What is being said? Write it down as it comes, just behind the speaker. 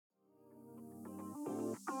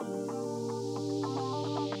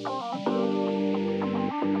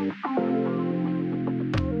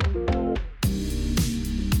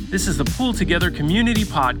This is the Pool Together Community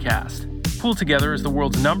Podcast. Pool Together is the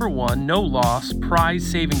world's #1 no-loss prize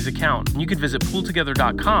savings account, and you can visit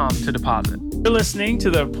PoolTogether.com to deposit. You're listening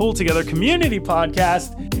to the Pool Together Community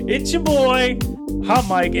Podcast. It's your boy, Hot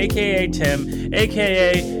Mike, aka Tim,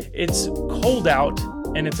 aka it's cold out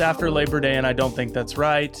and it's after Labor Day, and I don't think that's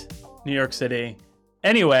right. New York City.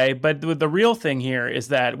 Anyway, but the real thing here is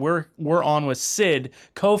that we're on with Sid,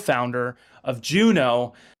 co-founder of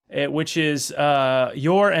Juno, which is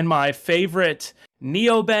your and my favorite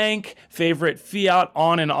neobank, favorite fiat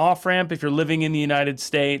on and off ramp if you're living in the United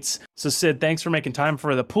States. So Sid, thanks for making time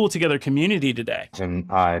for the Pool Together community today.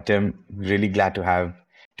 Tim, really glad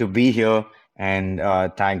to be here, and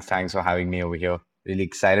thanks for having me over here. Really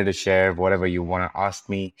excited to share whatever you want to ask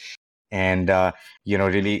me, and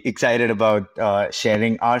really excited about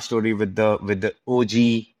sharing our story with the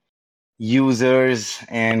OG users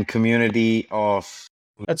and community of.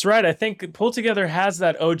 That's right. I think Pool Together has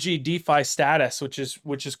that OG DeFi status, which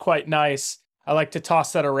is quite nice. I like to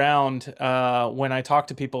toss that around when I talk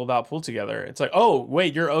to people about Pool Together. It's like, oh,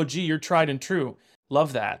 wait, you're OG, you're tried and true.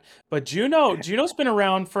 Love that. But Juno's been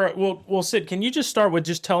around for, well, Sid, can you just start with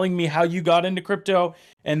just telling me how you got into crypto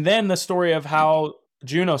and then the story of how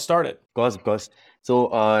Juno started? Of course.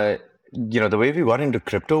 So, the way we got into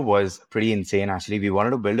crypto was pretty insane, actually. We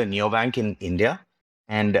wanted to build a neobank in India.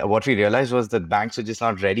 And what we realized was that banks were just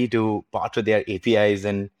not ready to part with their APIs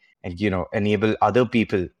and enable other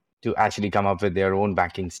people to actually come up with their own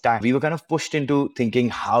banking stack. We were kind of pushed into thinking,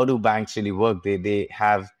 how do banks really work? They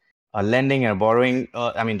have a lending and borrowing.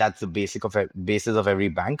 That's the basis of every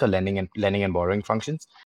bank, a lending and borrowing functions.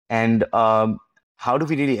 And how do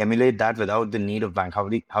we really emulate that without the need of bank?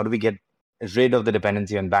 How do we get rid of the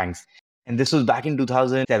dependency on banks? And this was back in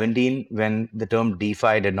 2017 when the term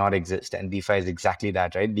DeFi did not exist. And DeFi is exactly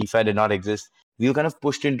that, right? DeFi did not exist. We were kind of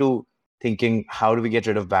pushed into thinking, how do we get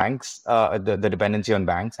rid of banks, the dependency on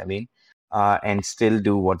banks, and still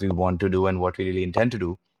do what we want to do and what we really intend to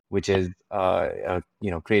do, which is,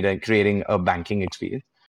 creating a banking experience.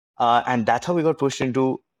 And that's how we got pushed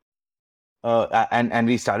into, and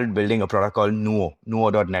we started building a product called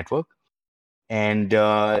Nuo.network.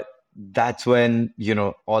 And that's when,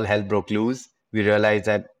 all hell broke loose. We realized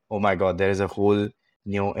that, oh my God, there is a whole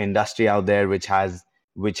new industry out there which has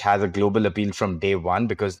a global appeal from day one,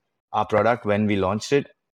 because our product, when we launched it,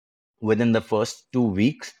 within the first 2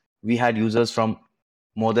 weeks, we had users from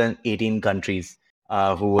more than 18 countries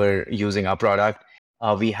who were using our product.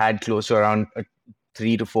 We had close to around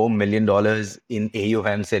 $3 to $4 million in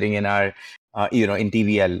AUM sitting in our in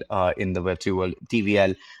TVL, in the Web3 world,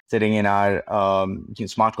 TVL sitting in our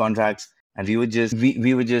smart contracts, and we were just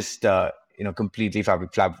completely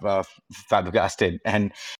flabbergasted.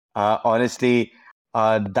 And honestly,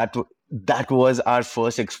 that was our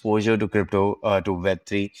first exposure to crypto, to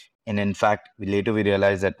Web3. And in fact, later we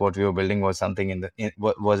realized that what we were building was something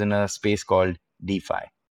was in a space called DeFi.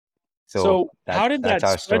 So how did that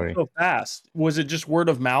spread so fast? Was it just word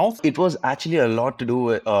of mouth? It was actually a lot to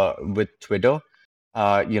do with Twitter.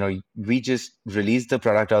 We just released the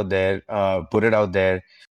product out there, put it out there,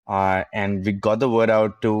 and we got the word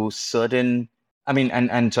out to certain.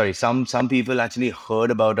 Some people actually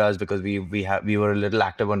heard about us because we were a little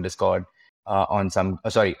active on Discord, on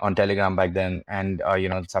Telegram back then, and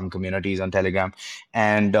some communities on Telegram,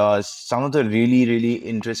 and some of the really, really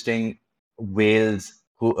interesting whales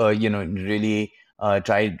who really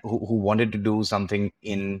tried, who wanted to do something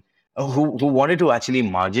who wanted to actually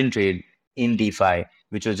margin trade in DeFi,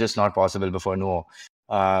 which was just not possible before Nuo.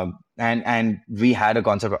 And we had a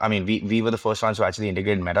concept. We were the first ones to actually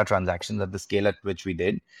integrate meta transactions at the scale at which we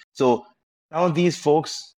did. So some of these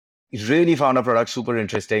folks really found our product super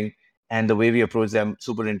interesting, and the way we approached them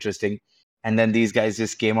super interesting. And then these guys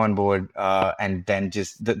just came on board, and then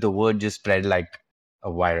just the word just spread like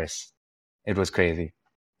a virus. It was crazy.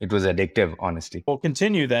 It was addictive, honestly. We'll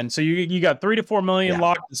continue then. So you got 3 to 4 million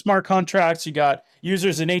locked in smart contracts. You got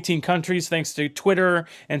users in 18 countries thanks to Twitter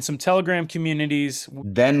and some Telegram communities.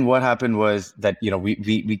 Then what happened was that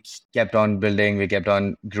we kept on building, we kept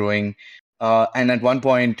on growing, and at one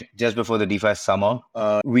point, just before the DeFi summer,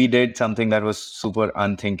 we did something that was super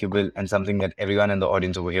unthinkable, and something that everyone in the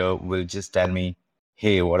audience over here will just tell me,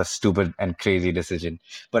 hey, what a stupid and crazy decision.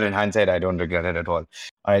 But in hindsight, I don't regret it at all.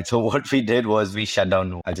 All right. So what we did was we shut down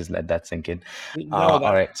Nuo. I'll just let that sink in. All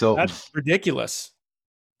right. So that's ridiculous.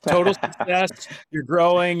 Total success. You're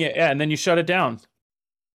growing. Yeah. And then you shut it down.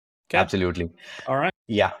 Okay. Absolutely. All right.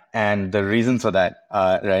 Yeah. And the reason for that,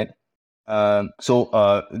 right.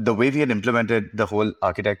 The way we had implemented the whole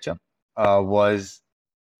architecture was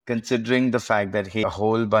considering the fact that, hey, a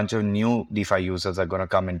whole bunch of new DeFi users are going to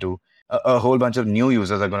come into a whole bunch of new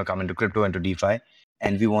users are going to come into crypto, into DeFi,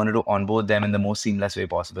 and we wanted to onboard them in the most seamless way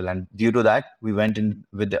possible. And due to that, we went in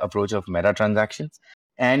with the approach of meta transactions,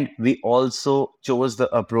 and we also chose the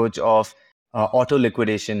approach of auto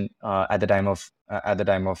liquidation at the time of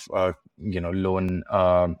loan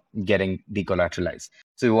getting decollateralized.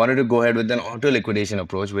 So we wanted to go ahead with an auto liquidation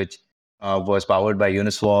approach, which was powered by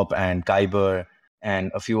Uniswap and Kyber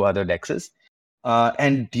and a few other dexes.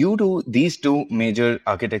 And due to these two major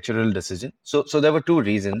architectural decisions, so there were two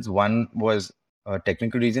reasons. One was a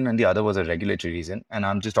technical reason, and the other was a regulatory reason. And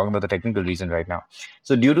I'm just talking about the technical reason right now.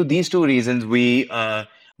 So due to these two reasons, we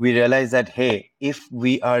realized that, hey, if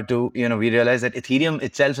we are to, we realized that Ethereum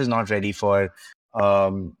itself is not ready for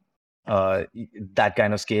that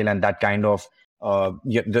kind of scale and that kind of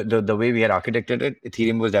the way we had architected it.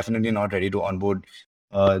 Ethereum was definitely not ready to onboard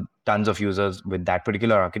tons of users with that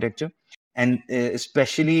particular architecture. And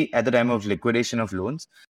especially at the time of liquidation of loans,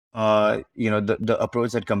 the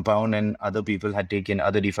approach that Compound and other people had taken,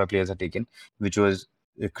 other DeFi players had taken, which was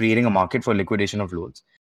creating a market for liquidation of loans.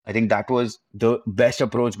 I think that was the best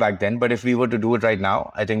approach back then. But if we were to do it right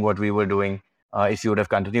now, I think what we were doing, if you would have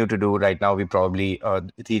continued to do right now, we probably,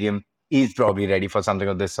 Ethereum is probably ready for something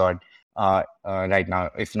of this sort right now.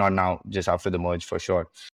 If not now, just after the merge for sure.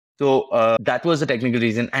 So that was the technical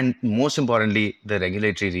reason. And most importantly, the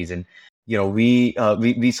regulatory reason. We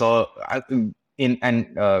saw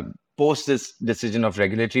post this decision of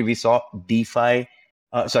regulatory, we saw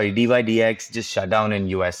DYDX just shut down in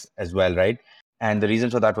US as well, right? And the reason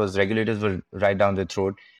for that was regulators were right down the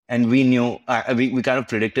throat, and we knew we kind of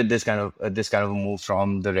predicted this kind of a move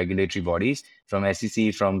from the regulatory bodies, from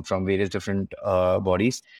SEC, from various different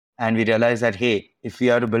bodies, and we realized that, hey, if we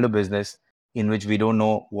are to build a business in which we don't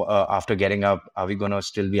know after getting up, are we going to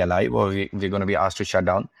still be alive, or we're going to be asked to shut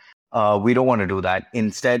down? We don't want to do that.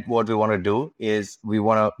 Instead, what we want to do is we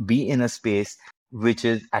want to be in a space which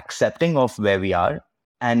is accepting of where we are,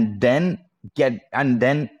 and then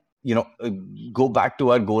go back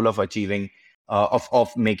to our goal of achieving,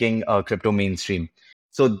 of making crypto mainstream.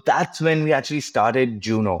 So that's when we actually started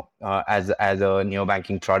Juno as a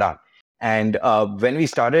neobanking product. And when we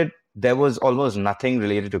started, there was almost nothing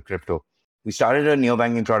related to crypto. We started a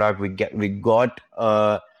neobanking product. We got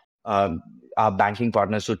our banking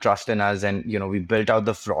partners to trust in us, and we built out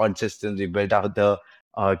the fraud systems, we built out the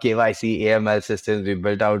KYC, AML systems, we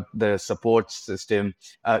built out the support system,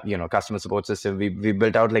 customer support system. We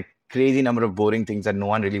built out like crazy number of boring things that no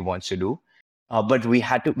one really wants to do, but we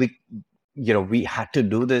had to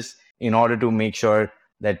do this in order to make sure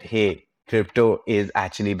that, hey, crypto is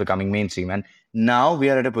actually becoming mainstream. And now we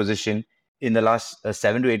are at a position in the last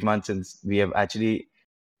 7 to 8 months since we have actually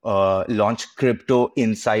launched crypto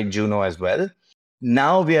inside Juno as well.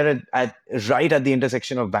 Now we are right at the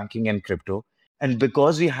intersection of banking and crypto, and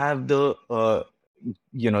because we have the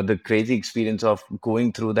crazy experience of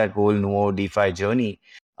going through that whole Nuo DeFi journey,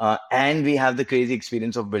 and we have the crazy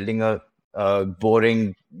experience of building a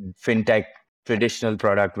boring fintech traditional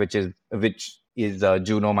product, which is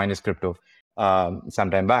Juno minus crypto,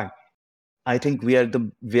 sometime back. I think we are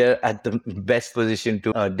at the best position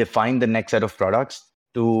to define the next set of products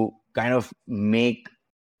to kind of make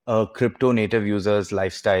a crypto native user's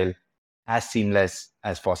lifestyle as seamless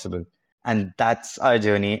as possible. And that's our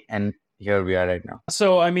journey. And here we are right now.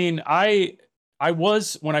 So, I mean, I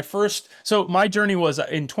was, when I first, so my journey was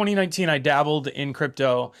in 2019, I dabbled in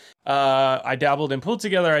crypto. I dabbled in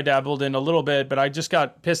PoolTogether. I dabbled in a little bit, but I just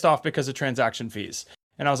got pissed off because of transaction fees.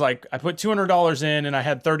 And I was like, I put $200 in and I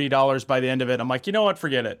had $30 by the end of it. I'm like, you know what?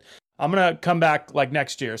 Forget it. I'm going to come back like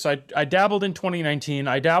next year. So I dabbled in 2019.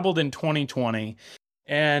 I dabbled in 2020.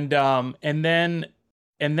 And then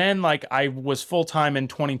like I was full time in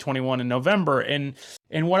 2021 in November. And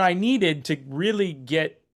what I needed to really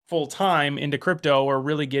get full time into crypto or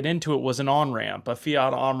really get into it was an on-ramp, a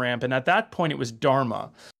fiat on-ramp. And at that point it was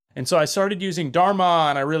Dharma. And so I started using Dharma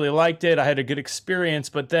and I really liked it. I had a good experience,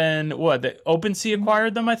 but then the OpenSea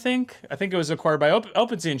acquired them, I think it was acquired by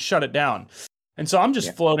OpenSea and shut it down. And so I'm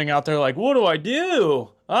just floating out there like, what do?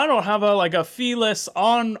 I don't have a feeless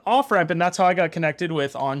off ramp. And that's how I got connected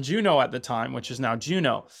with on Juno at the time, which is now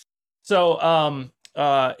Juno. So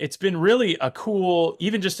it's been really a cool,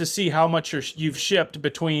 even just to see how much you've shipped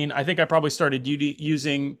between, I think I probably started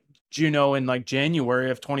using Juno in like January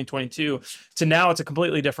of 2022 to now it's a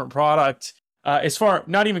completely different product.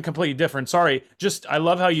 Not even completely different. Sorry. Just, I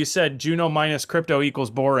love how you said Juno minus crypto equals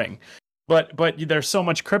boring. But there's so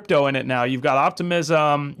much crypto in it now. You've got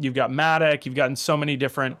Optimism, you've got Matic, you've gotten so many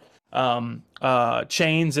different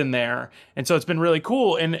chains in there, and so it's been really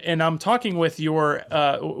cool. And I'm talking with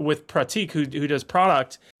with Pratik, who does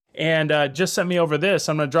product, and just sent me over this.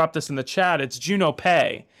 I'm going to drop this in the chat. It's Juno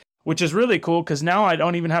Pay, which is really cool because now I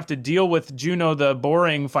don't even have to deal with Juno, the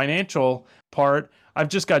boring financial part. I've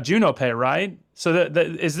just got Juno Pay, right? So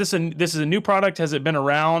this is a new product? Has it been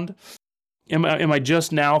around? Am I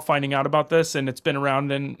just now finding out about this, and it's been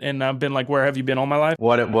around, and I've been like, where have you been all my life?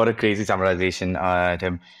 What a crazy summarization,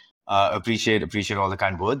 Tim. Appreciate all the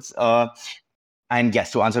kind words. And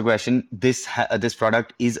yes, to answer the question, this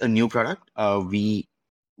product is a new product. We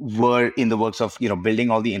were in the works of building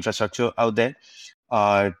all the infrastructure out there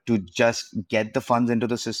to just get the funds into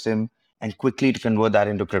the system and quickly to convert that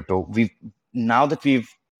into crypto. Now that we've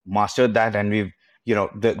mastered that, and we've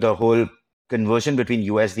the whole conversion between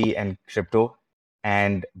USD and crypto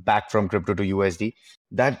and back from crypto to USD,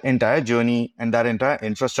 that entire journey and that entire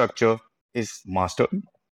infrastructure is mastered.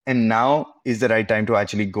 And now is the right time to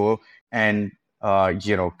actually go and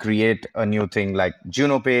create a new thing like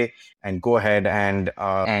Juno Pay and go ahead and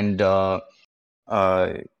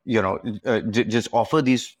just offer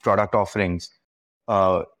these product offerings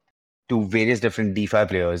to various different DeFi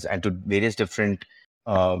players and to various different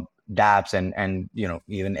dApps and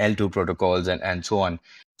even L2 protocols and so on.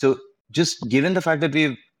 So just given the fact that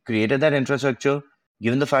we've created that infrastructure,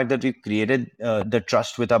 given the fact that we've created the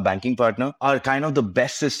trust with our banking partner, are kind of the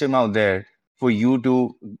best system out there for you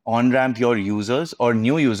to on-ramp your users or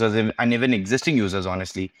new users and even existing users,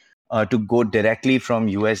 honestly, to go directly from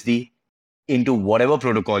USD into whatever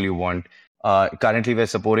protocol you want. Currently, we're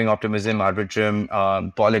supporting Optimism,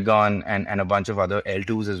 Arbitrum, Polygon, and a bunch of other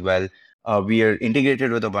L2s as well. We are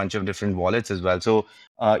integrated with a bunch of different wallets as well. So,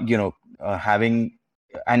 having,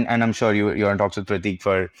 and I'm sure you're in talks with Pratik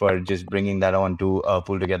for just bringing that on to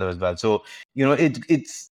PoolTogether as well. So,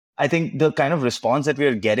 it's I think the kind of response that we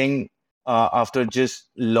are getting after just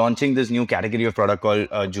launching this new category of product called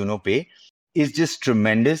Juno Pay is just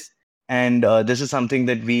tremendous. And this is something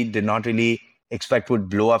that we did not really expect would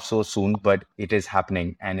blow up so soon, but it is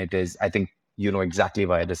happening. And it is, I think, exactly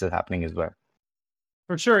why this is happening as well.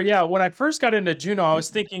 For sure. Yeah. When I first got into Juno, I was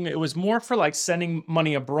thinking it was more for like sending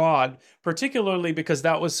money abroad, particularly because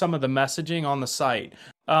that was some of the messaging on the site,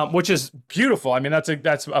 which is beautiful. I mean, that's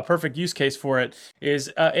a perfect use case for it.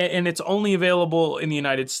 And it's only available in the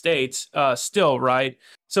United States still, right?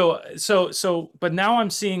 So, but now I'm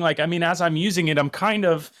seeing as I'm using it, I'm kind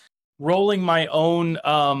of rolling my own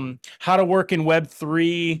how to work in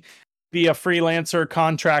Web3, be a freelancer,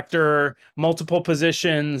 contractor, multiple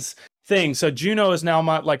positions thing. So Juno is now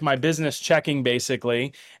my business checking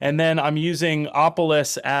basically, and then I'm using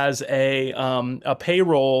Opolis as a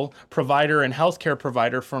payroll provider and healthcare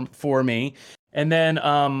provider for me. And then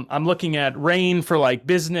I'm looking at Rain for like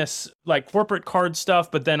business, like corporate card stuff.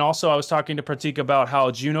 But then also I was talking to Pratik about how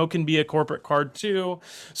Juno can be a corporate card too.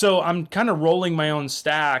 So I'm kind of rolling my own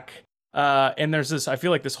stack. And there's I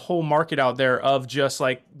feel like this whole market out there of just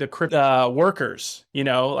like the crypto workers,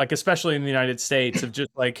 like especially in the United States, of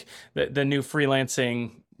just like the new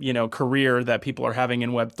freelancing, career that people are having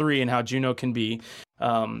in Web3, and how Juno can be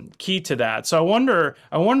key to that. So I wonder,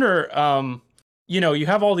 you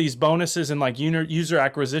have all these bonuses and like user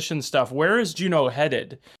acquisition stuff. Where is Juno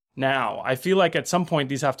headed now? I feel like at some point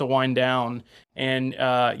these have to wind down, and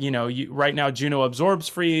right now Juno absorbs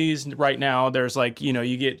fees. Right now there's like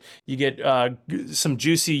you get some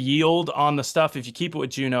juicy yield on the stuff if you keep it with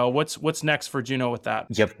Juno. What's next for Juno with that?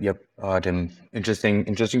 Yep. Tim,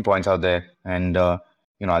 interesting points out there, and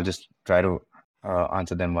I'll just try to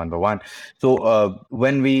answer them one by one. So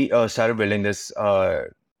when we started building this,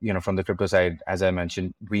 from the crypto side, as I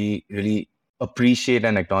mentioned, we really appreciate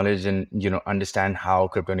and acknowledge and understand how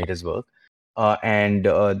crypto natives work, and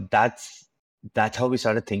that's how we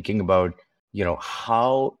started thinking about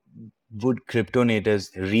how would crypto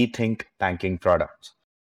natives rethink banking products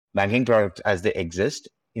as they exist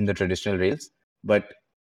in the traditional rails, but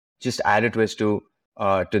just add a twist to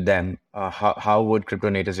them. How would crypto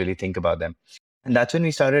natives really think about them? And that's when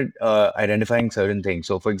we started identifying certain things.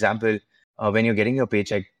 So, for example, when you're getting your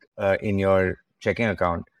paycheck in your checking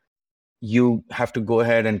account, you have to go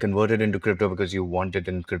ahead and convert it into crypto because you want it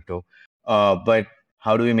in crypto. But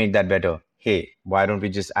how do we make that better? Hey, why don't we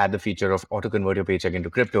just add the feature of auto convert your paycheck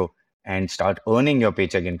into crypto and start earning your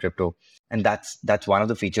paycheck in crypto? And that's one of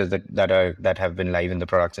the features that have been live in the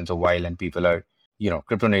product since a while, and people are,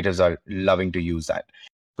 crypto natives are loving to use that.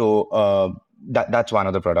 So that's one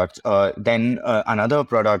of the products. Then another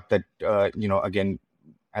product that again,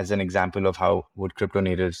 as an example of how would crypto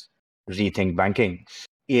natives rethink banking,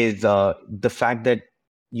 is the fact that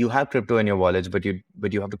you have crypto in your wallets, but you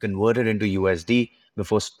have to convert it into USD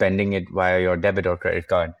before spending it via your debit or credit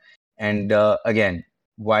card. And again,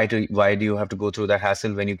 why do you have to go through the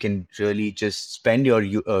hassle when you can really just spend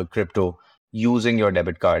your crypto using your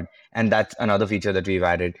debit card? And that's another feature that we've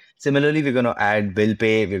added. Similarly, we're going to add bill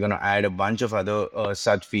pay. We're going to add a bunch of other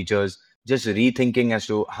such features, just rethinking as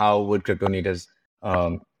to how would crypto natives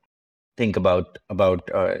think about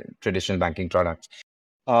traditional banking products.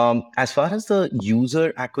 As far as the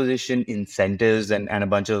user acquisition incentives and a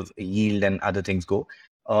bunch of yield and other things go,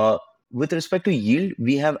 with respect to yield,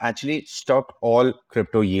 we have actually stopped all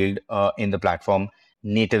crypto yield in the platform,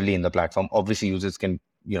 natively in the platform. Obviously, users can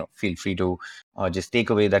feel free to just take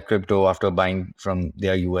away that crypto after buying from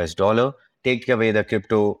their US dollar, take away the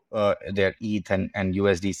crypto, their ETH and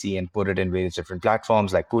USDC, and put it in various different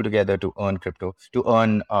platforms like PoolTogether to earn crypto, to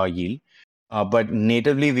earn yield. But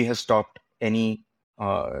natively, we have stopped any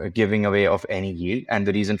giving away of any yield. And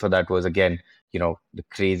the reason for that was, again, the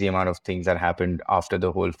crazy amount of things that happened after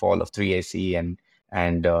the whole fall of 3AC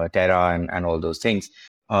and Terra and all those things,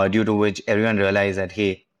 due to which everyone realized that,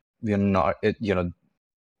 hey, we're not,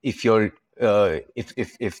 if you're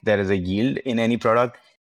if there is a yield in any product,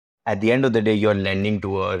 at the end of the day, you're lending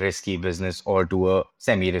to a risky business or to a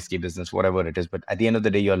semi-risky business, whatever it is. But at the end of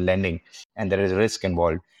the day, you're lending and there is risk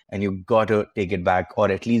involved, and you've got to take it back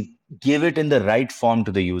or at least give it in the right form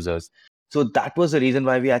to the users. So that was the reason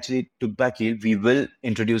why we actually took back yield. We will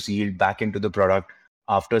introduce yield back into the product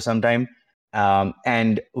after some time.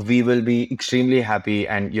 And we will be extremely happy,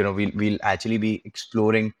 and we'll actually be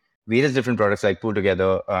exploring various different products like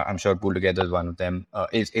PoolTogether. I'm sure PoolTogether is one of them,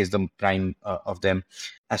 is the prime of them,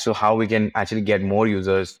 as to how we can actually get more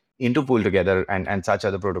users into PoolTogether and such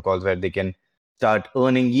other protocols where they can start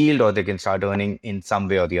earning yield, or they can start earning in some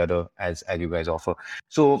way or the other, as you guys offer.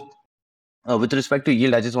 So with respect to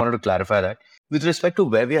yield, I just wanted to clarify that. With respect to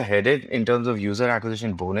where we are headed in terms of user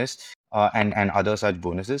acquisition bonus and other such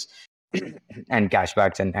bonuses and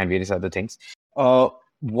cashbacks and various other things,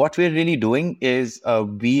 what we're really doing is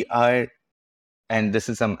we are, and this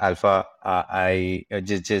is some alpha, I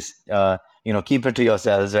just keep it to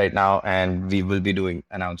yourselves right now, and we will be doing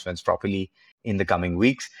announcements properly in the coming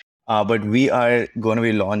weeks. But we are going to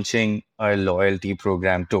be launching a loyalty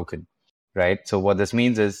program token, right? So what this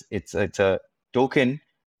means is it's a token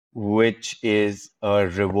which is a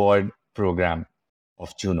reward program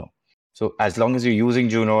of Juno. So as long as you're using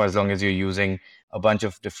Juno, as long as you're using a bunch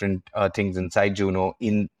of different things inside Juno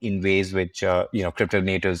in ways which crypto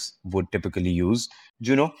natives would typically use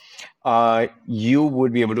Juno, you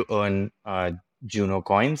would be able to earn Juno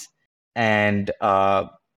coins, and that's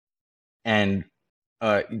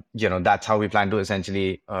how we plan to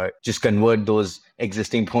essentially just convert those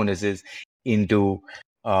existing bonuses into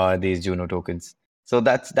these Juno tokens. So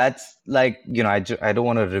that's like, I don't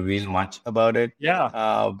want to reveal much about it.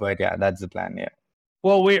 Yeah. But yeah, that's the plan. Yeah.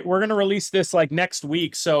 Well, we're going to release this like next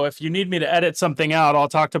week. So if you need me to edit something out, I'll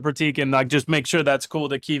talk to Pratik and like just make sure that's cool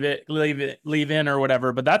to leave in or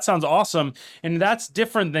whatever. But that sounds awesome. And that's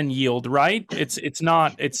different than yield, right? So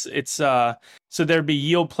there'd be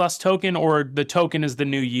yield plus token, or the token is the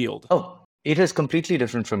new yield? Oh, it is completely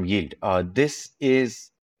different from yield. This is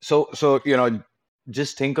so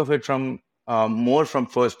just think of it from more from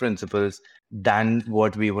first principles than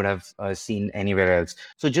what we would have seen anywhere else.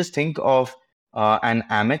 So just think of an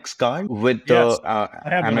Amex card with the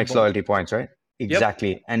Amex loyalty points, right?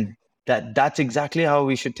 Exactly. Yep. And that's exactly how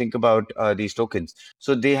we should think about these tokens.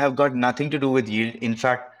 So they have got nothing to do with yield. In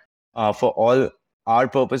fact, for all our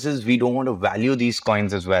purposes, we don't want to value these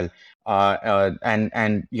coins as well.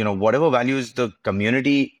 And whatever values the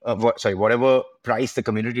community, whatever price the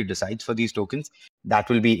community decides for these tokens, that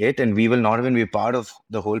will be it. And we will not even be part of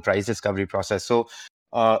the whole price discovery process. So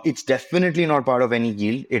it's definitely not part of any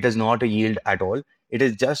yield. It is not a yield at all. It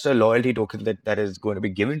is just a loyalty token that is going to be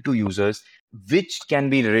given to users, which can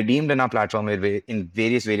be redeemed in our platform in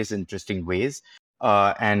various interesting ways.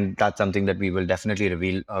 And that's something that we will definitely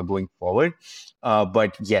reveal going forward.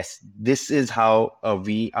 But yes, this is how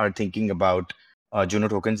we are thinking about Juno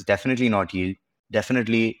tokens. Definitely not yield.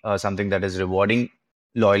 Definitely something that is rewarding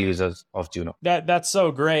loyal users of Juno. That's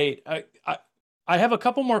so great. I have a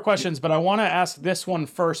couple more questions, but I want to ask this one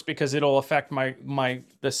first because it'll affect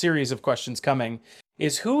the series of questions coming.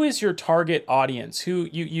 Who is your target audience? Who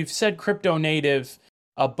you've said crypto native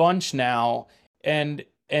a bunch now, and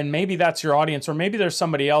maybe that's your audience, or maybe there's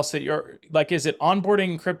somebody else that you're like. Is it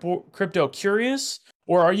onboarding crypto curious,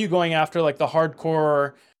 or are you going after like the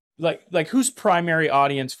hardcore, like who's primary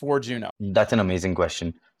audience for Juno? That's an amazing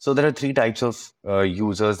question. So there are three types of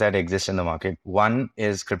users that exist in the market. One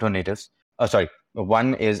is crypto natives.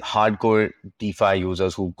 One is hardcore DeFi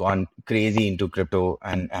users who've gone crazy into crypto,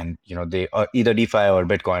 and they are either DeFi or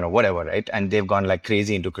Bitcoin or whatever, right? And they've gone like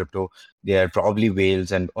crazy into crypto. They are probably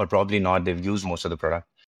whales, and or probably not. They've used most of the product.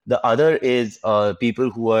 The other is people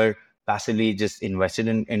who are passively just invested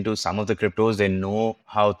into some of the cryptos. They know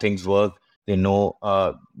how things work. They know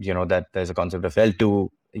that there's a concept of L2,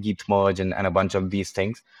 ETH merge, and a bunch of these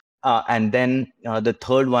things. And then the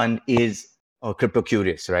third one is crypto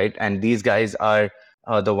curious, right? And these guys are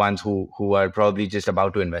the ones who are probably just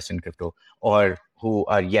about to invest in crypto, or who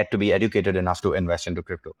are yet to be educated enough to invest into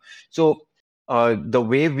crypto. So the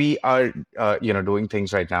way we are doing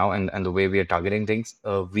things right now, and the way we are targeting things,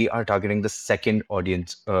 we are targeting the second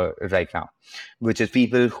audience right now, which is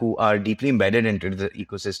people who are deeply embedded into the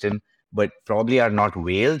ecosystem, but probably are not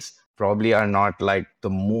whales, probably are not like the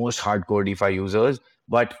most hardcore DeFi users,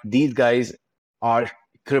 but these guys are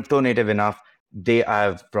crypto native enough. They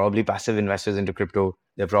have probably passive investors into crypto.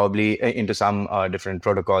 They're probably into some different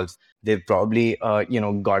protocols. They've probably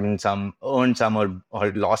gotten some, earned some,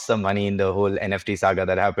 or lost some money in the whole NFT saga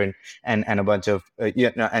that happened, and a bunch of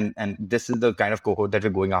and this is the kind of cohort that we're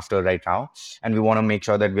going after right now, and we want to make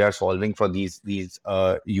sure that we are solving for these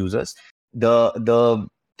users. The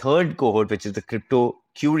third cohort, which is the crypto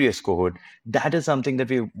curious cohort, that is something that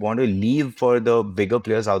we want to leave for the bigger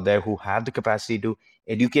players out there who have the capacity to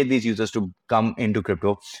educate these users to come into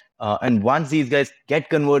crypto. And once these guys get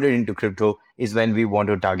converted into crypto is when we want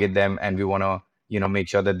to target them, and we want to make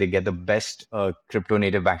sure that they get the best crypto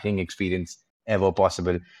native banking experience ever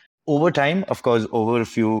possible. Over time, of course, over a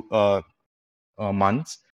few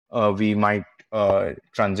months, we might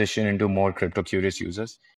transition into more crypto curious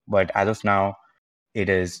users. But as of now, it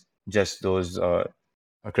is just those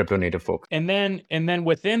crypto native folks. And then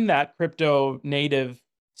within that crypto native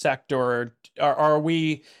sector, are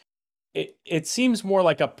we? It seems more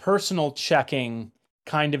like a personal checking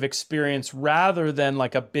kind of experience rather than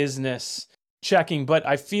like a business checking. But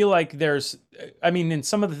I feel like in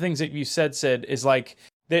some of the things that you said, Sid, is like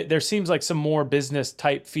there seems like some more business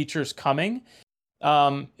type features coming.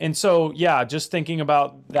 And so, yeah, just thinking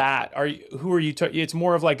about that, who are you? It's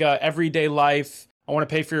more of like a everyday life. I want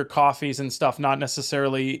to pay for your coffees and stuff, not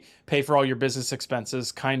necessarily pay for all your business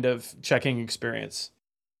expenses kind of checking experience.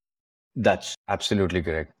 That's absolutely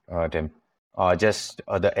correct, Tim. Just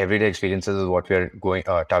the everyday experiences is what we're going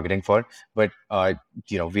targeting for. But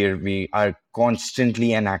we are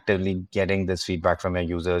constantly and actively getting this feedback from our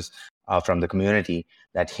users, from the community,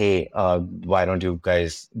 that hey, why don't you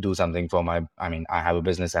guys do something for my? I have a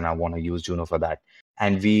business and I want to use Juno for that.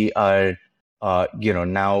 And we are,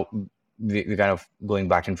 now we're kind of going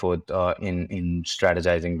back and forth in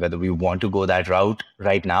strategizing whether we want to go that route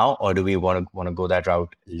right now, or do we want to go that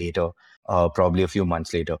route later, probably a few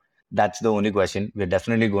months later. That's the only question. We're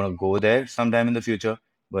definitely going to go there sometime in the future,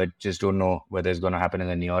 but just don't know whether it's going to happen in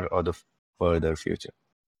the near or the further future.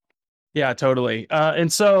 Yeah, totally.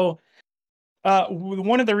 And so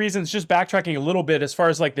one of the reasons, just backtracking a little bit as far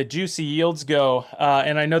as like the juicy yields go,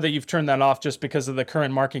 and I know that you've turned that off just because of the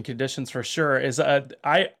current market conditions for sure, is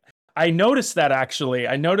I noticed that actually.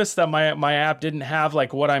 I noticed that my app didn't have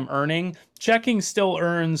like what I'm earning. Checking still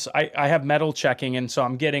earns. I have metal checking, and so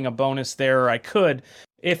I'm getting a bonus there. Or I could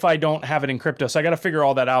if I don't have it in crypto. So I got to figure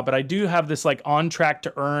all that out. But I do have this like on track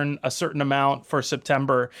to earn a certain amount for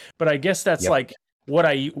September. But I guess that's like what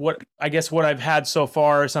I've had so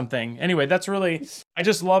far or something. Anyway, that's really, I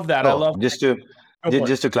just love that. I love just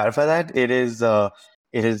to clarify that it is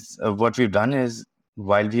what we've done is,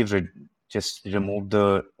 while we've just removed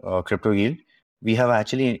the crypto yield, we have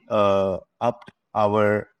actually upped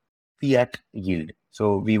our fiat yield.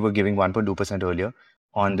 So we were giving 1.2% earlier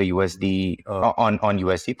on the USD on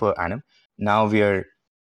USD per annum. Now we are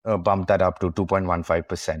bumped that up to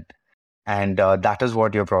 2.15%. And that is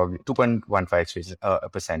what you're probably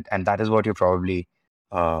 2.15%, and that is what you're probably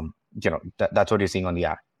that's what you're seeing on the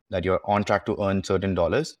app, that you're on track to earn certain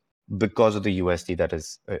dollars because of the USD that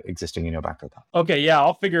is existing in your bank account. Okay, yeah,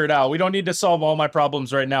 I'll figure it out. We don't need to solve all my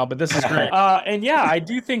problems right now, but this is great. And yeah, I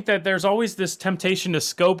do think that there's always this temptation to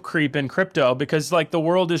scope creep in crypto, because like the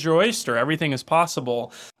world is your oyster, everything is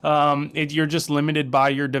possible. You're just limited by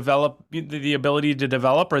your the ability to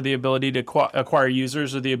develop, or the ability to acquire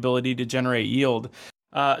users, or the ability to generate yield.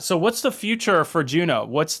 So what's the future for Juno?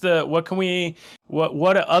 What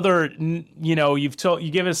other,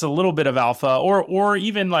 you give us a little bit of alpha, or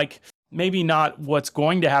even like maybe not what's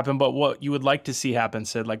going to happen, but what you would like to see happen,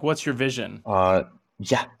 Sid? Like, what's your vision?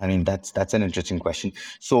 Yeah, that's an interesting question.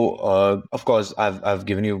 So of course I've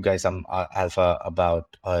given you guys some alpha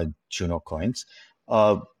about Juno coins.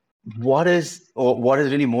 What is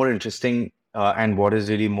really more interesting and what is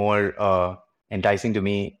really more enticing to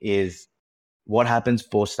me is what happens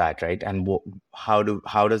post that, right? And how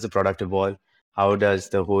does the product evolve? How does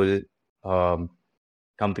the whole um,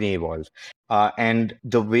 company evolve? And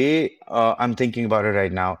the way I'm thinking about it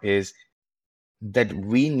right now is that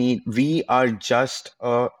we are just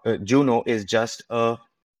Juno is just a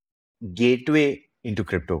gateway into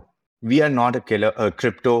crypto. We are not a killer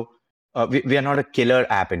crypto. We are not a killer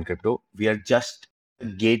app in crypto. We are just a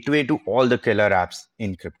gateway to all the killer apps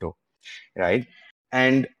in crypto, right?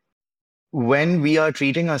 And when we are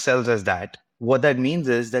treating ourselves as that, what that means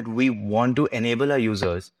is that we want to enable our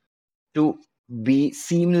users to be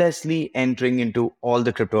seamlessly entering into all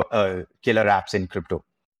the crypto killer apps in crypto.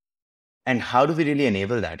 And how do we really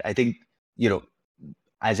enable that? I think,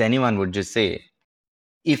 as anyone would just say,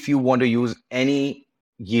 if you want to use any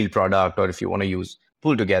yield product, or if you want to use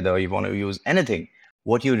PoolTogether, you want to use anything,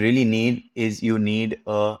 what you really need is you need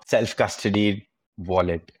a self-custodied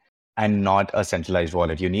wallet and not a centralized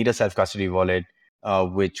wallet. You need a self-custody wallet,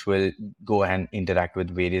 which will go and interact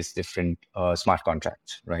with various different smart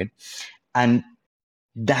contracts, right? And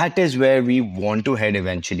that is where we want to head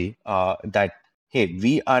eventually. That, hey,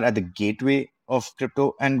 we are at the gateway of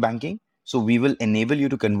crypto and banking. So we will enable you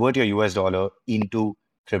to convert your US dollar into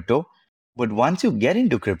crypto. But once you get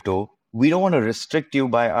into crypto, we don't want to restrict you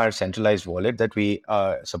by our centralized wallet that we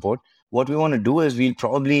support. What we want to do is we'll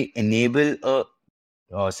probably enable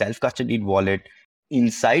a self-custodied wallet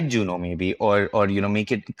inside Juno, maybe, or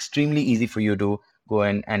make it extremely easy for you to go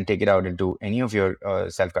and take it out into any of your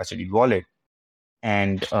self-custodied wallet,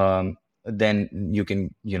 and then you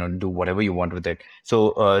can do whatever you want with it.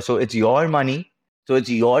 So it's your money, so it's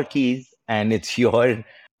your keys, and it's your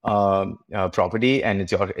property, and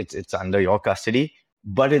it's under your custody.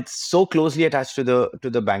 But it's so closely attached to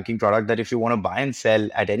the banking product that if you want to buy and sell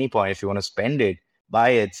at any point, if you want to spend it, buy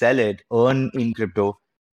it, sell it, earn in crypto,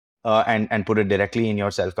 and put it directly in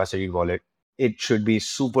your self-custody wallet, it should be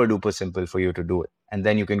super duper simple for you to do it. And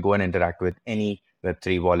then you can go and interact with any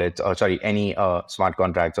Web3 wallets, or sorry, any smart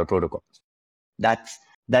contracts or protocols. That's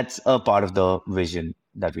a part of the vision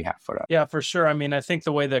that we have for us. Yeah, for sure. I mean, I think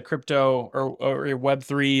the way that crypto or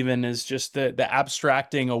Web3 even is just the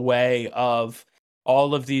abstracting away of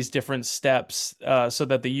all of these different steps, so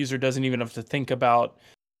that the user doesn't even have to think about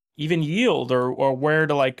even yield or where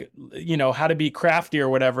to, like, how to be crafty or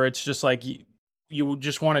whatever. It's just like you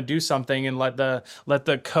just want to do something and let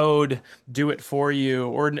the code do it for you,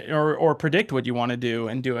 or predict what you want to do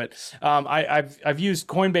and do it. I've used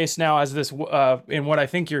Coinbase now as this, and what I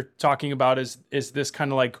think you're talking about is this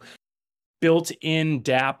kind of like built-in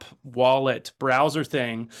DApp wallet browser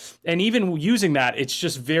thing. And even using that, it's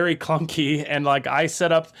just very clunky. And like, I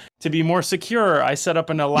set up to be more secure, I set up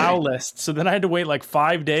an allow list. So then I had to wait like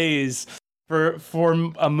 5 days for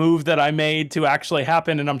a move that I made to actually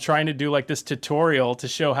happen. And I'm trying to do like this tutorial to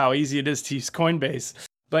show how easy it is to use Coinbase.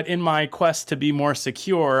 But in my quest to be more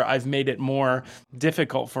secure, I've made it more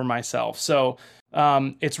difficult for myself. So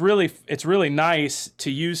it's really nice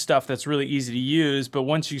to use stuff that's really easy to use, but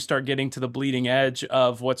once you start getting to the bleeding edge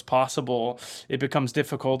of what's possible, it becomes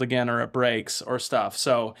difficult again, or it breaks or stuff.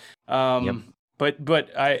 So, Yep. but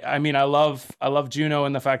I mean, I love Juno,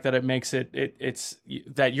 and the fact that it makes it's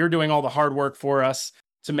that you're doing all the hard work for us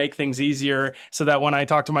to make things easier, so that when I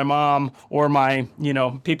talk to my mom or my,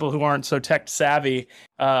 people who aren't so tech savvy,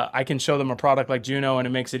 I can show them a product like Juno, and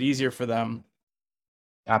it makes it easier for them.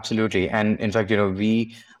 Absolutely. And in fact,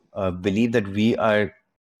 we believe that we are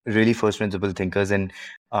really first principle thinkers, and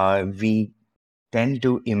we tend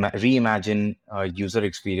to reimagine user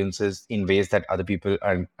experiences in ways that other people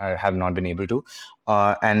have not been able to.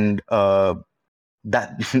 And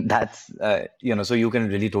that's so you can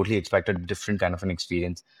really totally expect a different kind of an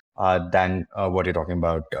experience than what you're talking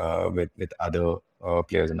about with other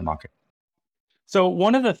players in the market. So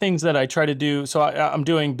one of the things that I try to do, so I'm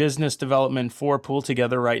doing business development for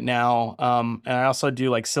PoolTogether right now, and I also do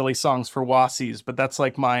like silly songs for Wassies, but that's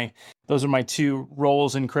like those are my two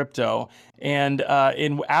roles in crypto. And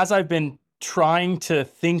as I've been trying to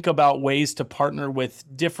think about ways to partner with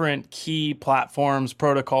different key platforms,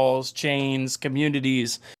 protocols, chains,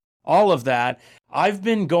 communities, all of that, I've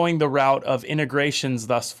been going the route of integrations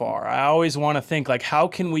thus far. I always want to think like, how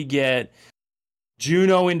can we get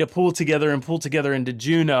Juno into PoolTogether and PoolTogether into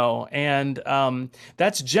Juno? And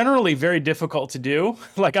that's generally very difficult to do.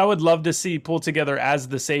 Like, I would love to see PoolTogether as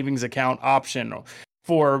the savings account option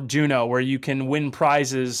for Juno, where you can win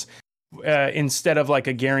prizes instead of like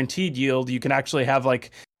a guaranteed yield. You can actually have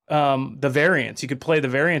like the variance. You could play the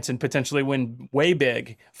variance and potentially win way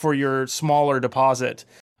big for your smaller deposit.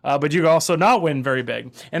 but you can also not win very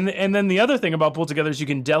big. And then the other thing about PoolTogether is you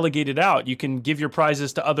can delegate it out. You can give your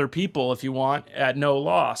prizes to other people if you want at no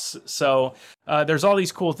loss. So there's all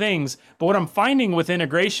these cool things. But what I'm finding with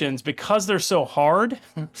integrations, because they're so hard,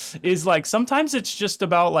 is like sometimes it's just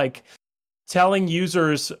about like telling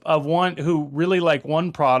users of one who really like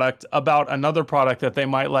one product about another product that they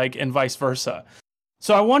might like, and vice versa.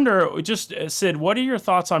 So I wonder, just Sid, what are your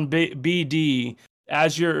thoughts on BD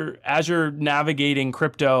as you're navigating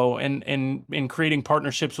crypto and creating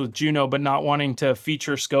partnerships with Juno, but not wanting to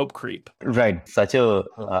feature scope creep? Right.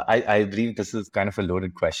 I believe this is kind of a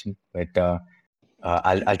loaded question, but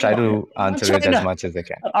I'll try to answer it as much as I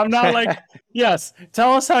can. I'm not like, yes,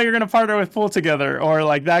 tell us how you're going to partner with PoolTogether or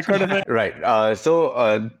like that kind of thing. Right.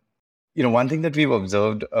 One thing that we've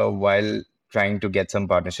observed while trying to get some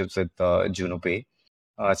partnerships with Juno Pay,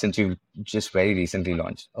 since we've just very recently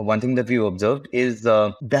launched, one thing that we've observed is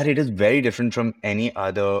that it is very different from any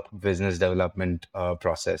other business development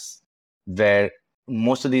process, where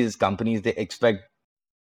most of these companies, they expect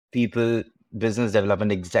business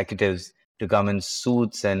development executives to come in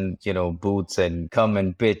suits and boots and come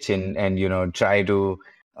and pitch and try to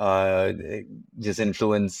just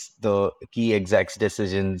influence the key execs'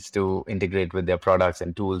 decisions to integrate with their products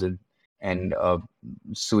and tools and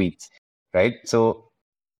suites, right? So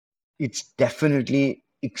it's definitely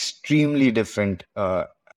extremely different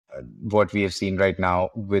what we have seen right now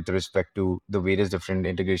with respect to the various different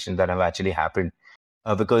integrations that have actually happened,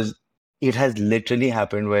 because it has literally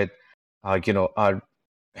happened with our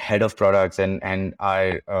head of products and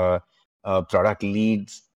our product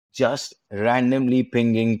leads just randomly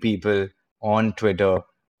pinging people on Twitter,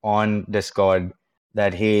 on Discord,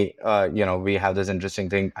 that hey, we have this interesting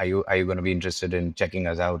thing. Are you going to be interested in checking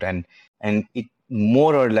us out? And it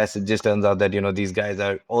more or less, it just turns out that these guys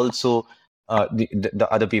are also the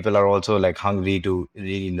other people are also like hungry to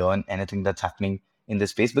really learn anything that's happening in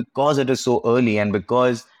this space, because it is so early and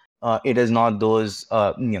because it is not those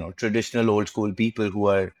traditional old school people who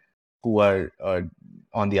are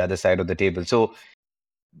on the other side of the table. So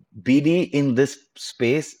BD in this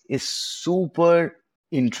space is super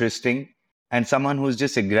interesting, and someone who's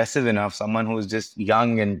just aggressive enough, someone who's just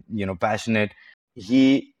young and passionate,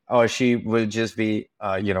 he or she will just be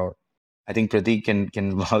I think Pratik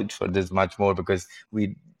can vouch for this much more, because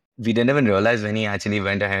we didn't even realize when he actually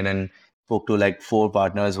went ahead and spoke to like 4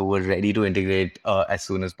 partners who were ready to integrate as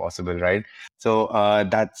soon as possible, right? So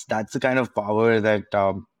that's the kind of power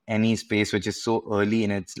that any space which is so early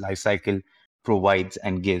in its life cycle provides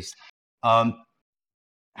and gives.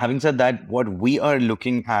 Having said that, what we are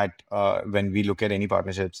looking at when we look at any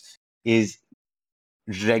partnerships is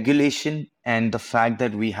regulation, and the fact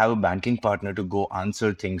that we have a banking partner to go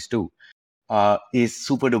answer things to is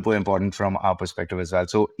super duper important from our perspective as well.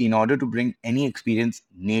 So in order to bring any experience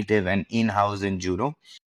native and in-house in Juno,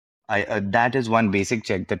 that is one basic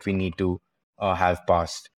check that we need to have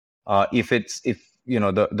passed. If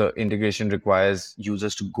the integration requires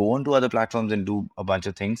users to go onto other platforms and do a bunch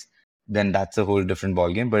of things, then that's a whole different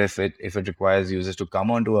ballgame. But if it requires users to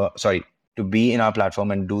come onto to be in our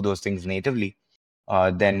platform and do those things natively,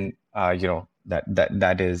 then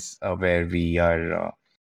that is where we are.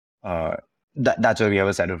 That's where we have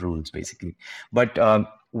a set of rules, basically. But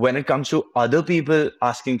when it comes to other people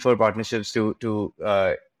asking for partnerships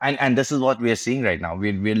and this is what we are seeing right now.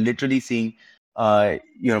 We're literally seeing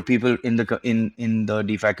people in the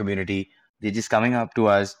DeFi community, they're just coming up to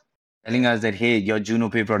us, telling us that, hey, your Juno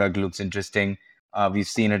Pay product looks interesting. We've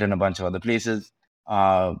seen it in a bunch of other places.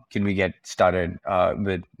 Can we get started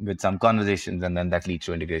with some conversations? And then that leads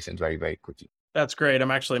to integrations very, very quickly. That's great.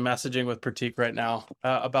 I'm actually messaging with Pratik right now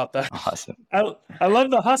about that. Awesome. I love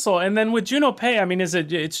the hustle. And then with Juno Pay, I mean,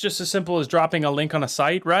 it's just as simple as dropping a link on a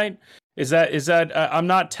site, right? Is that I'm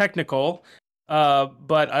not technical,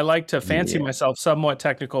 but I like to fancy myself somewhat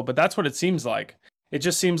technical, but that's what it seems like. It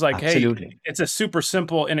just seems like, Absolutely. Hey, it's a super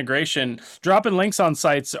simple integration. Dropping links on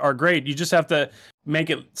sites are great. You just have to make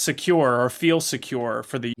it secure or feel secure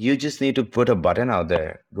for the... You just need to put a button out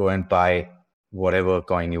there, go and buy whatever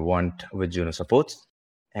coin you want with Juno supports,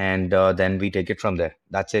 and then we take it from there.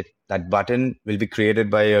 That's it. That button will be created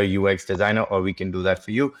by a UX designer, or we can do that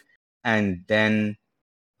for you. And then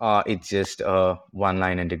it's just a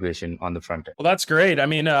one-line integration on the front end. Well, that's great. I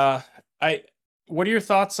mean, what are your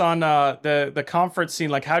thoughts on the conference scene?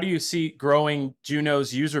 Like, how do you see growing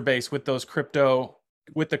Juno's user base with the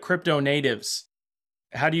crypto natives?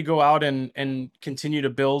 How do you go out and continue to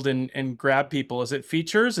build and grab people? Is it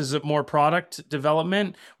features? Is it more product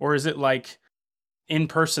development? Or is it like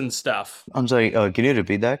in-person stuff? I'm sorry, can you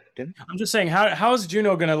repeat that, Tim? I'm just saying, how is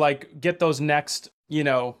Juno going to like get those next,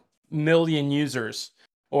 million users?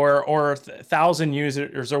 or 1,000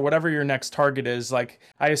 users or whatever your next target is, like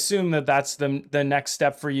I assume that that's the next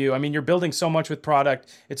step for you. I mean, you're building so much with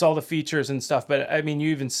product, it's all the features and stuff, but I mean, you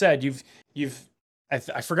even said you've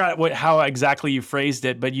I forgot how exactly you phrased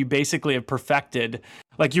it, but you basically have perfected,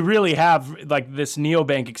 like you really have, like this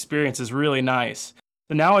neobank experience is really nice.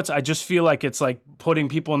 So now I just feel like it's like putting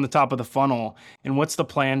people in the top of the funnel. And what's the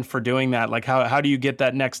plan for doing that? Like how do you get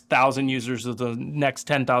that next 1,000 users or the next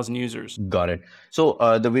 10,000 users? Got it. So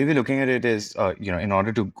the way we're looking at it is, in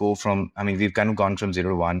order to go from, I mean, we've kind of gone from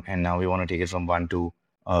 0 to 1, and now we want to take it from 1 to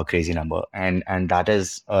a crazy number, and that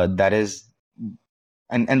is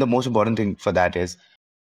and the most important thing for that is,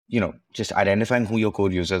 just identifying who your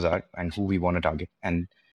core users are and who we want to target, and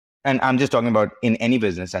I'm just talking about in any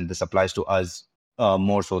business, and this applies to us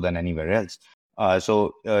more so than anywhere else.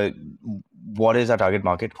 What is our target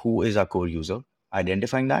market? Who is our core user?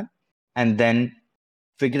 Identifying that, and then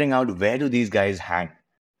figuring out where do these guys hang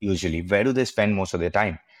usually? Where do they spend most of their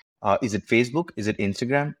time? Is it Facebook? Is it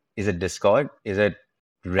Instagram? Is it Discord? Is it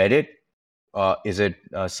Reddit? Is it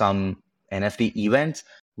some NFT events?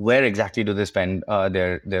 Where exactly do they spend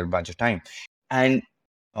their bunch of time? And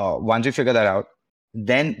once you figure that out,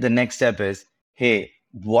 then the next step is, hey,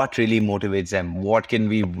 what really motivates them? What can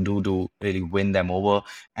we do to really win them over?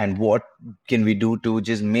 And what can we do to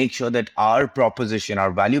just make sure that our proposition,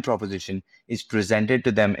 our value proposition, is presented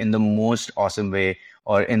to them in the most awesome way,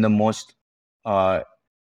 or in the most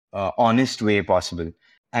honest way possible?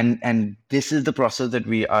 And this is the process that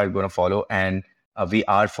we are going to follow, and we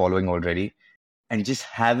are following already. And just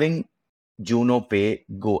having Juno Pay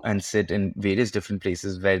go and sit in various different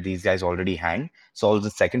places where these guys already hang solves the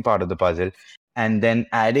second part of the puzzle. And then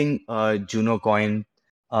adding Juno Coin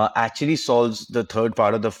actually solves the third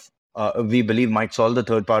part of we believe might solve the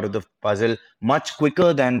third part of the puzzle much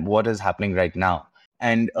quicker than what is happening right now.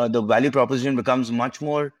 And the value proposition becomes much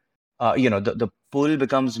more, the pull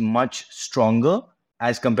becomes much stronger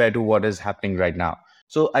as compared to what is happening right now.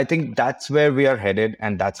 So I think that's where we are headed,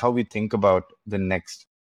 and that's how we think about the next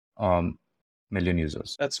million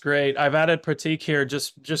users. That's great. I've added Pratik here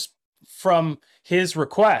just from his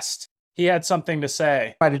request. He had something to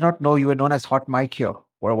say. I did not know you were known as Hot Mike here.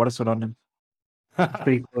 What a synonym.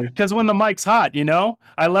 Pretty cool. Because when the mic's hot,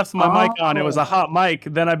 I left my mic on. It was a hot mic.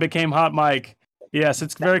 Then I became Hot Mike. Yes,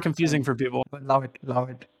 it's very confusing for people. Love it. Love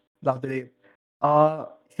the name.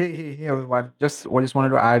 Hey, everyone. Just wanted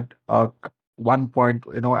to add one point.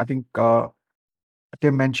 I think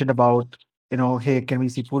Tim mentioned about, hey, can we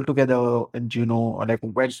see PoolTogether in Juno, or like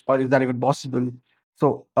or is that even possible?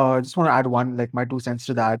 So just want to add my 2 cents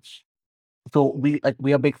to that. So we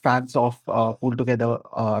are big fans of PoolTogether.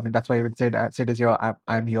 I mean, that's why I even said Sid is here.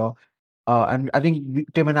 I'm here. And I think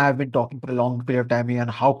Tim and I have been talking for a long period of time here, and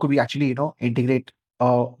how could we actually, integrate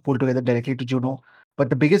PoolTogether directly to Juno. But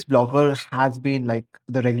the biggest blocker has been like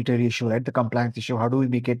the regulatory issue, right? The compliance issue. How do we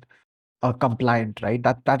make it compliant, right?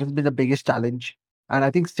 That has been the biggest challenge. And I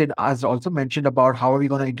think Sid has also mentioned about how are we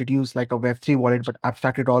going to introduce like a Web3 wallet, but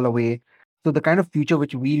abstract it all away. So the kind of future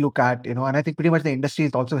which we look at, and I think pretty much the industry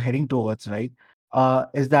is also heading towards, right?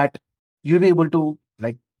 Is that you'll be able to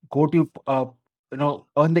like go to,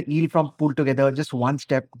 earn the yield from PoolTogether just one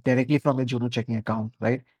step directly from your Juno checking account,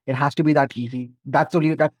 right? It has to be that easy. That's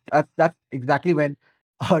exactly when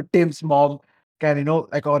Tim's mom can, or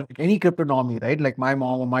any crypto normie, right? Like my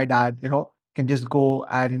mom or my dad, can just go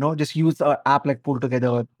and, just use the app like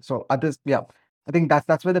PoolTogether. So others, yeah, I think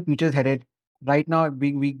that's where the future is headed. Right now,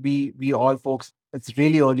 we all folks, it's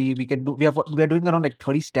really early. We are doing around like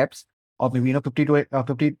 30 steps, or maybe 50 to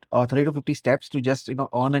 50 30 to 50 steps to just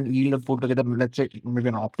earn an yield and PoolTogether. Let's say maybe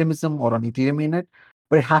an Optimism or an Ethereum in it,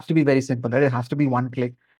 but it has to be very simple. Right? It has to be one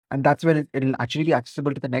click, and that's when it'll actually be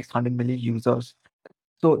accessible to the next 100 million users.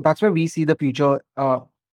 So that's where we see the future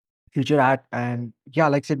at. And yeah,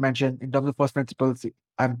 like Sid mentioned, in terms of first principles,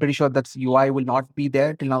 I'm pretty sure that UI will not be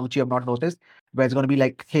there till now, which you have not noticed, where it's going to be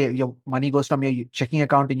like, hey, your money goes from your checking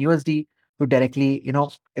account in USD to directly,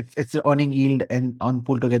 it's earning yield and on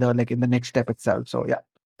PoolTogether, like in the next step itself. So yeah,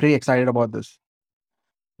 pretty excited about this.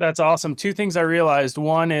 That's awesome. Two things I realized.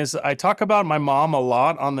 One is I talk about my mom a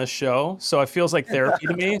lot on this show, so it feels like therapy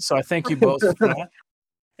to me. So I thank you both for that.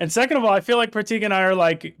 And second of all, I feel like Pratik and I are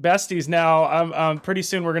like besties now. Pretty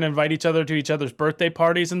soon we're going to invite each other to each other's birthday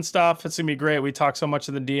parties and stuff. It's going to be great. We talk so much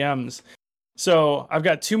in the DMs. So I've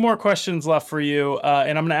got 2 more questions left for you,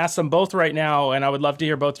 and I'm going to ask them both right now, and I would love to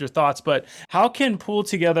hear both your thoughts. But how can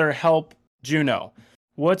PoolTogether help Juno?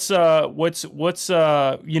 What are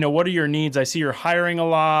your needs? I see you're hiring a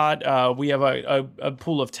lot. We have a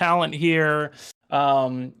pool of talent here.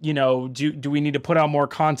 Do we need to put out more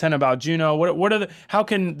content about Juno? How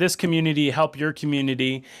can this community help your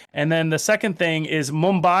community? And then the second thing is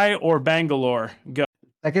Mumbai or Bangalore? Go.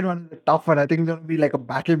 Second one is a tough one. I think it's going to be like a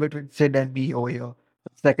battle between Sid and me over here.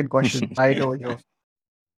 Second question, right over here.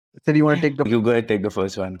 Sid, you want to take the... You go ahead, take the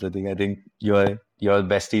first one, Pratik. I think you're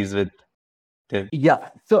besties with Tim. Yeah.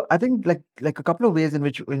 So I think like a couple of ways in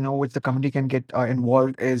which which the community can get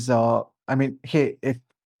involved is hey,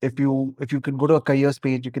 if you can go to a careers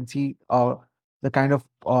page, you can see the kind of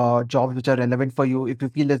jobs which are relevant for you. If you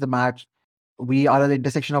feel there's a match, we are at the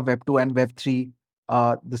intersection of Web 2 and Web 3.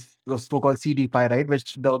 This so-called CDFI, right?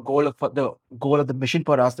 Which the goal of the mission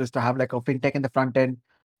for us is to have like a fintech in the front end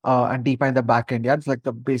and DeFi in the back end. Yeah, it's like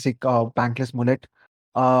the basic bankless mullet.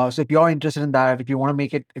 So if you're interested in that, if you want to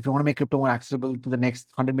make crypto more accessible to the next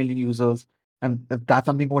 100 million users, and if that's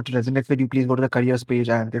something what resonates with you, please go to the careers page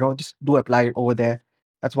and just do apply over there.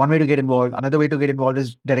 That's one way to get involved. Another way to get involved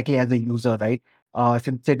is directly as a user, right?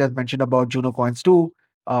 Since Sid has mentioned about Juno coins too.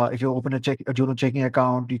 If you open a Juno checking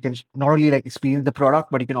account, you can not only like experience the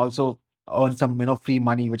product, but you can also earn some free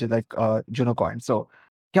money, which is like Juno coins. So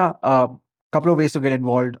yeah, couple of ways to get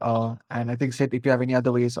involved. And I think Sid, if you have any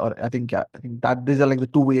other ways, or I think that these are like the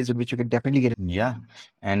two ways in which you can definitely get involved. Yeah,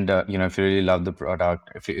 and if you really love the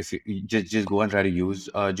product, if you just go and try to use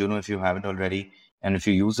Juno if you haven't already, and if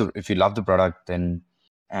you love the product, then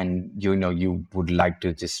and you would like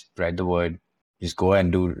to just spread the word, just go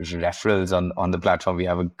and do referrals on the platform. We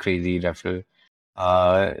have a crazy referral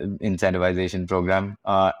incentivization program,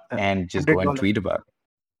 and just go and tweet about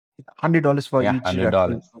it. $100 for each.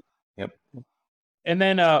 $100. Yep. And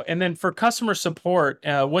then for customer support,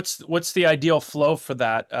 what's the ideal flow for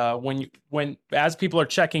that? When as people are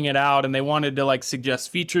checking it out and they wanted to like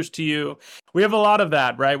suggest features to you, we have a lot of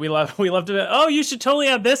that, right? We love to. Oh, you should totally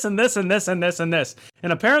add this and this and this and this and this.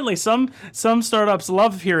 And apparently some startups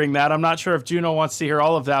love hearing that. I'm not sure if Juno wants to hear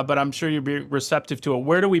all of that, but I'm sure you'd be receptive to it.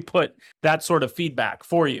 Where do we put that sort of feedback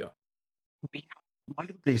for you?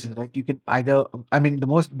 Multiple places, right? You can either,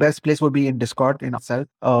 the best place would be in Discord in itself.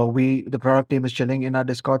 The product team is chilling in our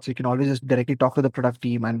Discord, so you can always just directly talk to the product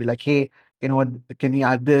team and be like, hey, can you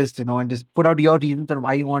add this, and just put out your reasons on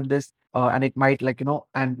why you want this. And it might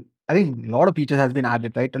and I think a lot of features has been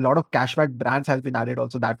added, right? A lot of cashback brands has been added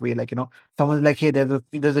also that way. Like, someone's like, hey,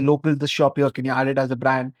 there's a local this shop here, can you add it as a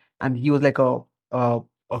brand? And he was like a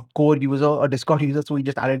core user, a Discord user, so he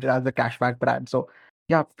just added it as a cashback brand. So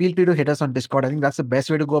yeah, feel free to hit us on Discord. I think that's the best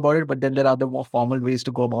way to go about it. But then there are the more formal ways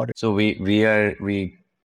to go about it. So we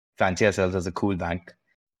fancy ourselves as a cool bank,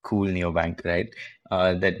 cool neobank, right?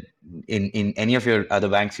 That in any of your other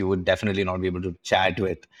banks, you would definitely not be able to chat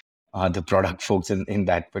with the product folks in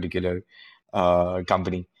that particular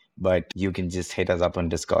company. But you can just hit us up on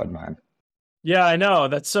Discord, man. Yeah, I know.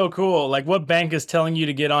 That's so cool. Like, what bank is telling you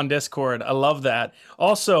to get on Discord? I love that.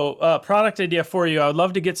 Also, product idea for you. I would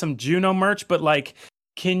love to get some Juno merch, but like,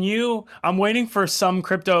 I'm waiting for some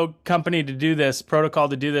crypto company to do this, protocol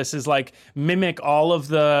to do this, is like mimic all of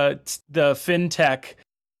the fintech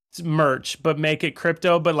merch, but make it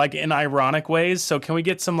crypto, but like in ironic ways. So can we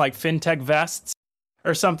get some like fintech vests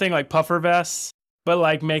or something, like puffer vests, but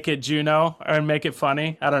like make it Juno or make it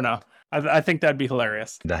funny? I don't know. I think that'd be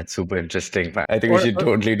hilarious. That's super interesting. I think we should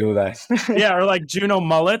totally do that. Yeah, or like Juno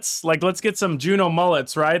mullets. Like, let's get some Juno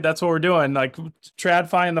mullets, right? That's what we're doing. Like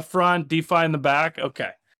TradFi in the front, DeFi in the back. Okay.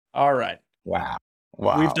 All right. Wow.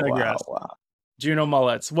 We've digressed. Wow. Juno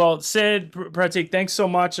mullets. Well, Sid, Pratik, thanks so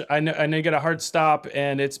much. I know you got a hard stop,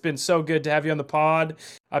 and it's been so good to have you on the pod.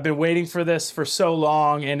 I've been waiting for this for so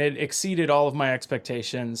long, and it exceeded all of my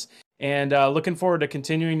expectations. And looking forward to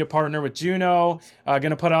continuing to partner with Juno. Going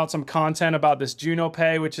to put out some content about this Juno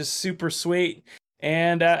Pay, which is super sweet.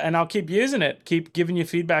 And I'll keep using it. Keep giving you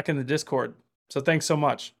feedback in the Discord. So thanks so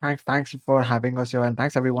much. Thanks for having us here. And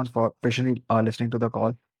thanks everyone for patiently listening to the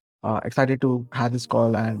call. Excited to have this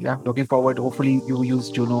call. And yeah, looking forward. Hopefully you use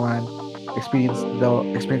Juno and experience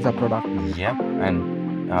the product. Yep.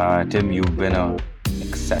 And Tim, you've been an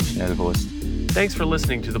exceptional host. Thanks for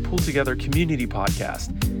listening to the PoolTogether Community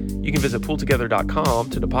Podcast. You can visit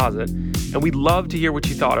PoolTogether.com to deposit, and we'd love to hear what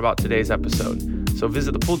you thought about today's episode. So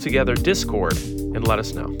visit the PoolTogether Discord and let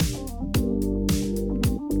us know.